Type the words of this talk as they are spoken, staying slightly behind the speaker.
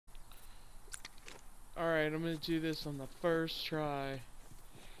Alright, I'm gonna do this on the first try.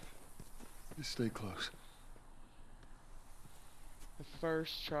 Just stay close. The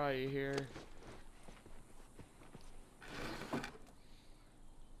first try, you hear?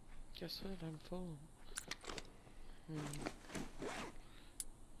 Guess what? I'm full.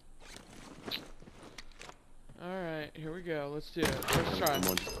 Alright, here we go. Let's do it. First try. Come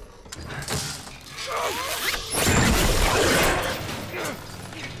on.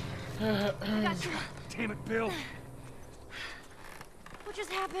 Got you. Damn it, Bill. What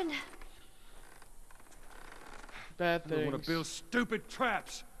just happened? Bad things. One of Bill's stupid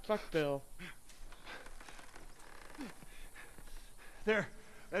traps. Fuck Bill. There.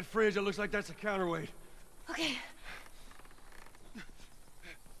 That fridge, it looks like that's a counterweight. Okay.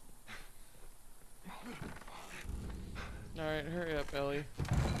 Alright, hurry up, Ellie.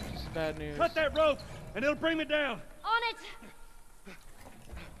 It's bad news. Cut that rope, and it'll bring me down. On it!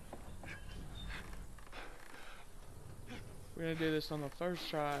 We're gonna do this on the first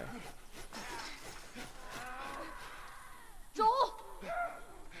try. Joel!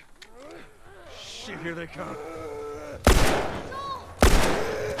 Shit, here they come. Joel!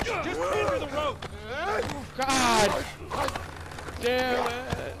 Just hinder the rope. God! Damn it!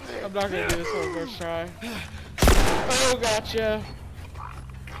 I'm not gonna do this on the first try. Oh, gotcha!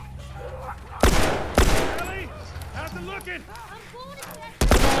 Ellie, how's it looking? I'm going to that.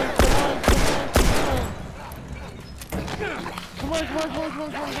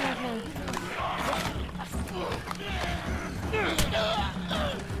 Come on!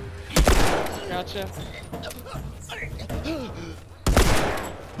 Gotcha.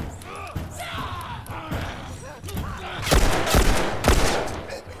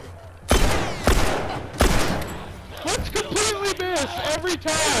 Let's completely miss every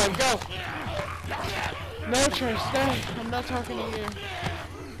time. Go. No, Trey, stay. I'm not talking to you.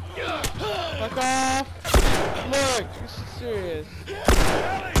 Fuck off. Look, this is serious.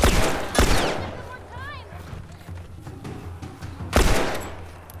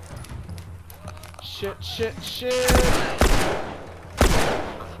 Shit.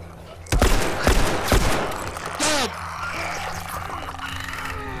 Dead.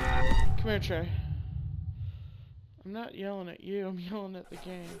 Come here, Trey. I'm not yelling at you, I'm yelling at the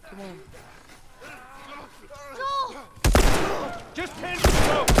game. Come on. Joel! Just hinder the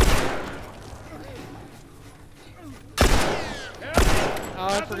rope. Oh,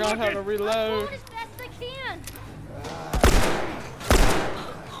 I forgot how to reload. I'm going as fast as I can.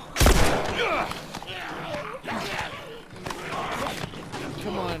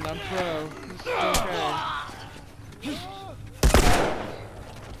 Come on, I'm pro. This is okay.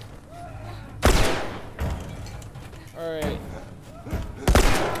 Alright.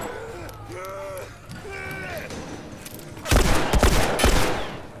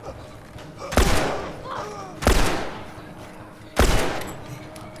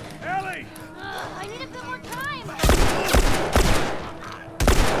 Ellie! I need a bit more time.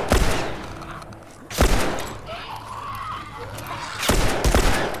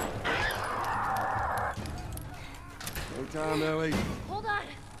 No time, Ellie. Hold on.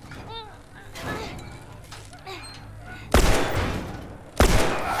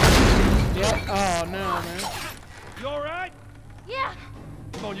 Yep. Oh, no, man. You all right? Yeah.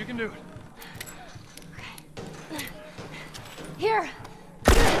 Come on, you can do it. Here.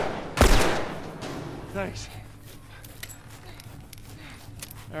 Thanks.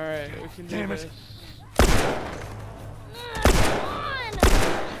 Alright, we can do Damn it. this. Come on.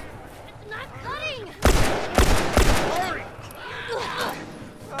 It's not cutting. Hurry!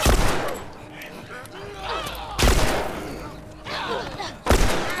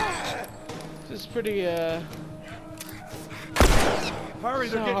 This is pretty, Hurry,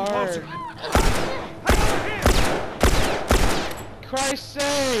 so they're getting hard. closer. Hey, Christ's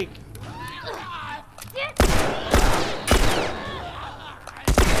sake!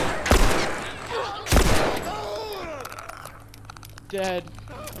 Dead.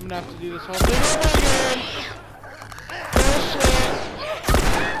 I'm gonna have to do this whole thing over again. Bullshit.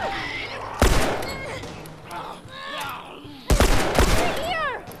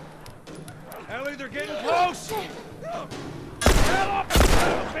 Here. Ellie, they're getting close! Get off the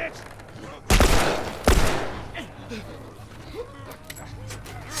son of a bitch!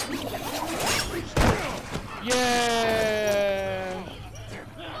 Yeah!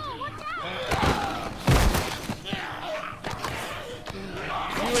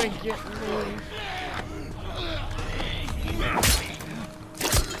 You ain't getting me.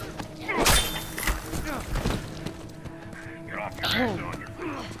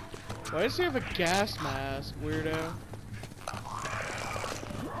 Why does he have a gas mask, weirdo?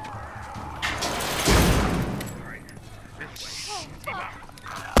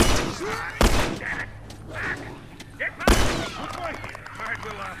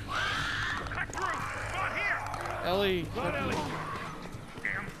 Ellie. Run, Ellie.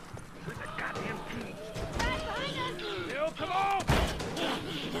 Damn. Where's that goddamn key? Right behind us. Bill, come on.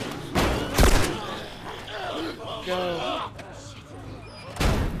 Go.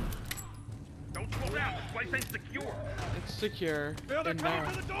 Don't slow down. This place ain't secure. It's secure. Bill, they're in coming now.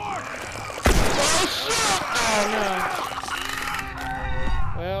 for the door. Oh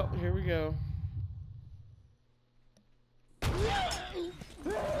no. Well, here we go.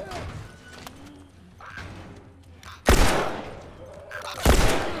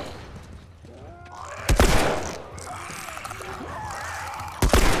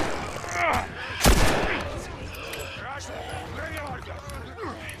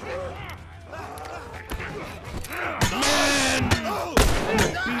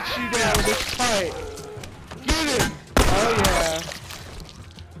 Beat you down this fight. Get him! Oh yeah.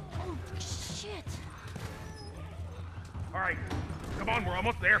 Shit. All right, come on, we're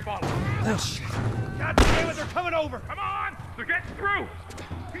almost there. Follow. Oh shit! God damn it, they're coming over. Come on, they're getting through.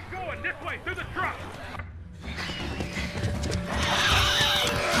 Keep going this way through the truck.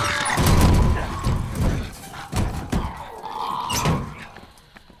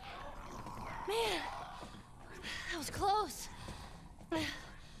 Man, that was close.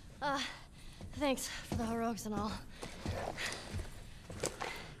 Thanks for the heroics and all.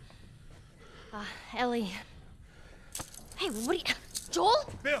 Ellie. Hey, what are you... Joel?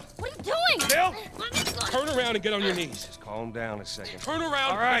 Bill. What are you doing? Bill. Let me go. Turn around and get on your knees. Just calm down a second. Turn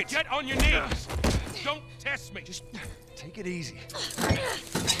around All right. and get on your knees. Don't test me. Just Take it easy.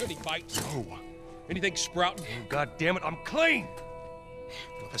 any bites. Oh. Anything sprouting? Oh, God damn it, I'm clean!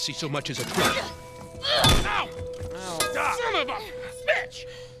 If I see so much as a drop. Ow! Stop. Son of a bitch!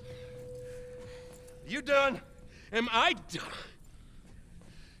 You done? Am I done?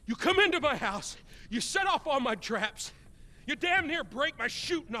 You come into my house, you set off all my traps, you damn near break my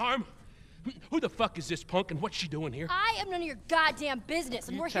shooting arm. Who the fuck is this punk and what's she doing here? I am none of your goddamn business,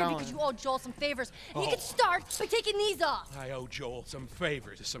 and You we're here tell because him. you owe Joel some favors. And you Oh. can start by taking these off. I owe Joel some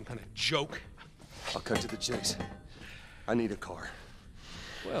favors. Is some kind of joke? I'll cut to the chase. I need a car.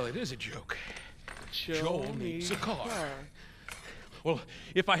 Well, it is a joke. Joel needs a car. Well,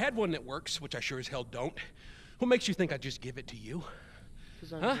 if I had one that works, which I sure as hell don't, what makes you think I'd just give it to you?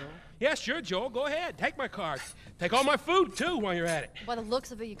 'Cause I'm Huh? Joel. Yeah, sure, Joel. Go ahead. Take my car. Take all my food, too, while you're at it. By the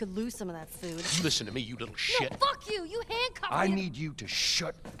looks of it, you could lose some of that food. Listen to me, you little shit. No, fuck you! You handcuffed I me. need you to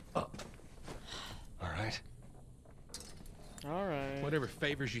shut up. All right? All right. Whatever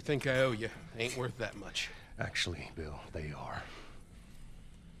favors you think I owe you ain't worth that much. Actually, Bill, they are.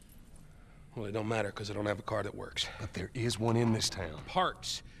 Well, it don't matter, because I don't have a car that works. But there is one in this town.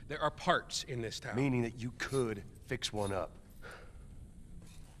 Parts. There are parts in this town. Meaning that you could fix one up.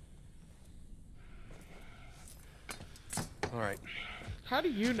 All right. How do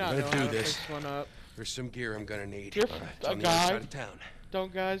you not I'm know gonna how do to this. fix one up? There's some gear I'm gonna need. You're It's a on the other guy. side of town.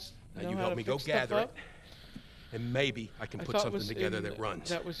 Don't guys Now know you how help to me go fix stuff gather it, up? and maybe I can I put thought something was together in- that runs.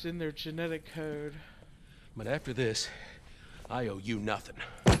 That was in their genetic code. But after this, I owe you nothing.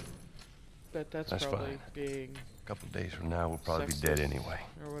 But that's That's probably fine. being A couple of days from now, we'll probably be Sexist. dead anyway.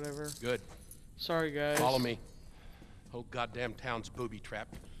 or whatever. Good. Sorry, guys. Follow me. Whole goddamn town's booby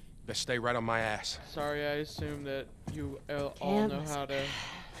trapped. Best stay right on my ass. Sorry, I assume that you all know how to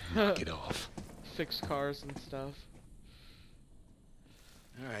Get off. fix cars and stuff.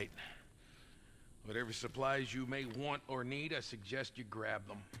 All right. Whatever supplies you may want or need, I suggest you grab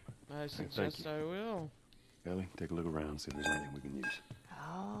them. I suggest I will. Ellie, take a look around, see if there's anything we can use.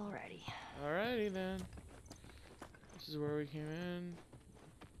 Alrighty. Alrighty then. This is where we came in.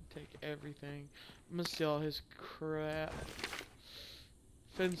 Take everything. I'm gonna steal all his crap.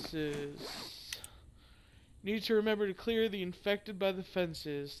 Fences. Need to remember to clear the infected by the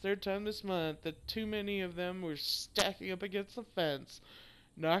fences. Third time this month that too many of them were stacking up against the fence.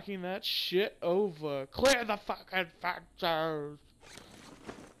 Knocking that shit over. Clear the fucking fences!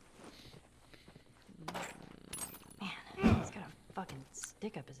 Man, he's got a fucking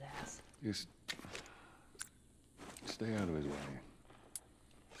stick up his ass. Just stay out of his way.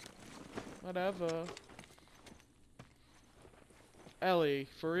 Whatever. Ellie,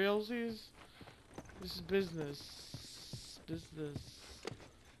 for realsies? This is business. Business.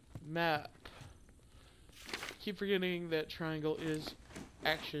 Map. Keep forgetting that triangle is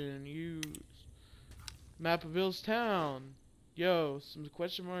action. Use. Map of Bill's town. Yo, some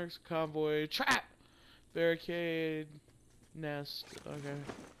question marks. Convoy. Trap! Barricade. Nest. Okay.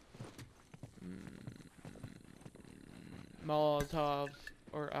 Molotov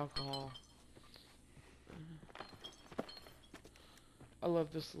or alcohol. I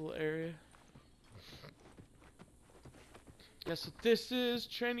love this little area. Guess what this is?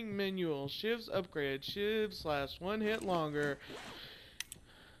 Training manual. Shivs upgrade. Shivs last 1 hit longer.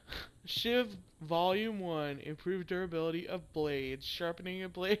 Shiv Volume 1. Improved durability of blades. Sharpening a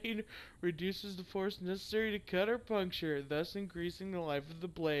blade reduces the force necessary to cut or puncture, thus increasing the life of the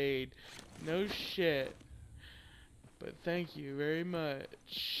blade. No shit. But thank you very much.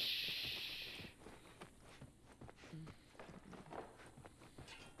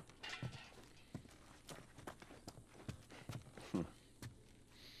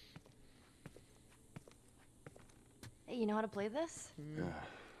 Hey, you know how to play this? Yeah.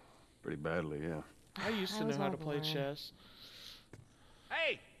 Pretty badly, yeah. I used to know how to play chess.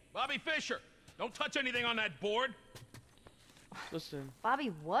 Hey, Bobby Fischer, don't touch anything on that board. Listen,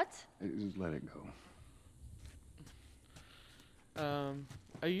 Bobby, what? Hey, just let it go.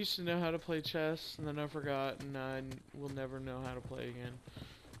 I used to know how to play chess, and then I forgot, and I will never know how to play again.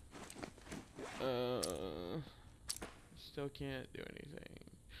 Still can't do anything.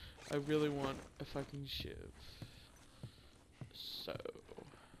 I really want a fucking shiv. So.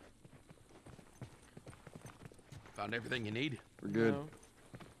 Found everything you need? We're good.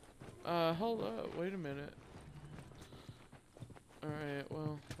 No. Hold up. Wait a minute. Alright,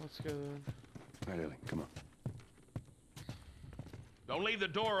 well, let's go then. All right, Ellie, come on. Don't leave the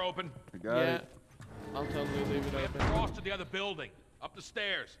door open. I got Yeah. it. I'll totally leave it We have to open. cross to the other building. Up the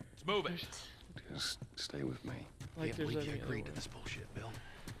stairs. It's moving. Just stay with me. Like Can't there's believe you any other agreed to way. this bullshit, Bill.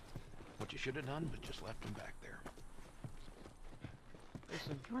 What you should have done was just left him back there.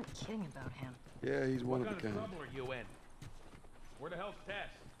 Listen, You weren't kidding about him. Yeah, he's one What of a kind of kind. trouble are you in? Where the hell's Tess?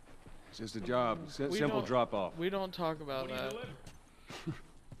 It's just a job. We Simple don't- drop-off. we don't talk about What do you that. deliver?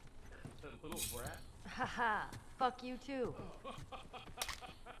 That little brat? Haha, fuck you too.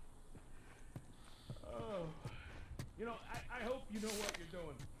 Oh. You know, I hope you know what you're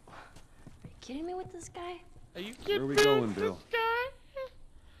doing. Are you kidding me with this guy? Are you Where kidding are we me going, with Bill? this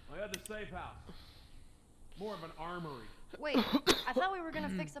guy? My other safe house. More of an armory. Wait, I thought we were gonna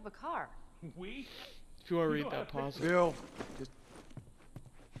fix up a car. We? If you want to You read know that, how to pause fix it. Bill, just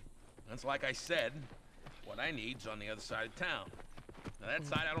That's like I said, what I need's on the other side of town. Now that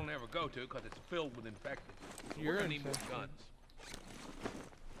side I don't ever go to because it's filled with infected. So You're we're gonna need more infected. guns.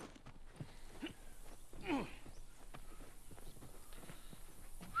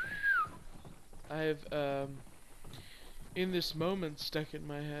 I've, in this moment stuck in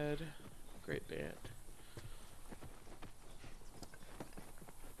my head. Great band.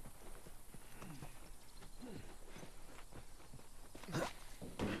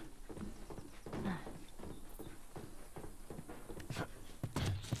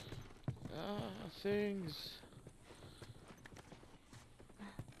 Things.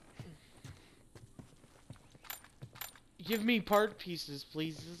 Give me part pieces,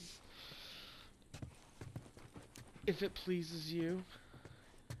 please. If it pleases you.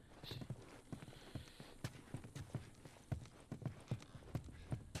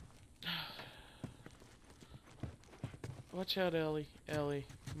 Watch out, Ellie. Ellie,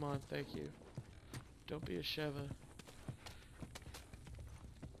 come on, thank you. Don't be a Sheva.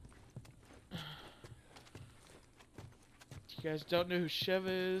 If you guys don't know who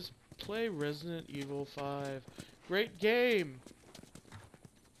Sheva is, play Resident Evil 5. Great game!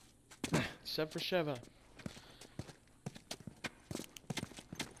 Except for Sheva.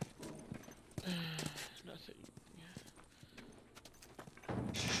 Nothing.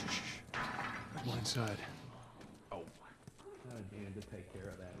 go inside. Oh. I needed to take care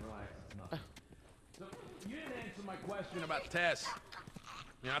of that. Right. So, you didn't answer my question about Tess.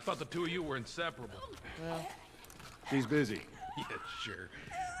 Yeah, I thought the two of you were inseparable. Well, He's busy. Yeah, sure.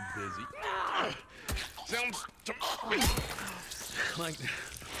 Busy. Sounds to me like there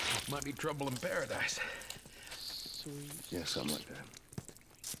might be trouble in paradise. sweet. Yeah, something like that.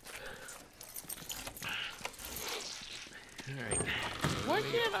 All right. Why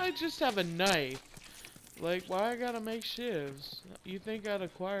can't I just have a knife? Like, why I gotta make shivs? You think I'd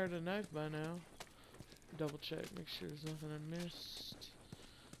acquired a knife by now? Double check, make sure there's nothing I missed.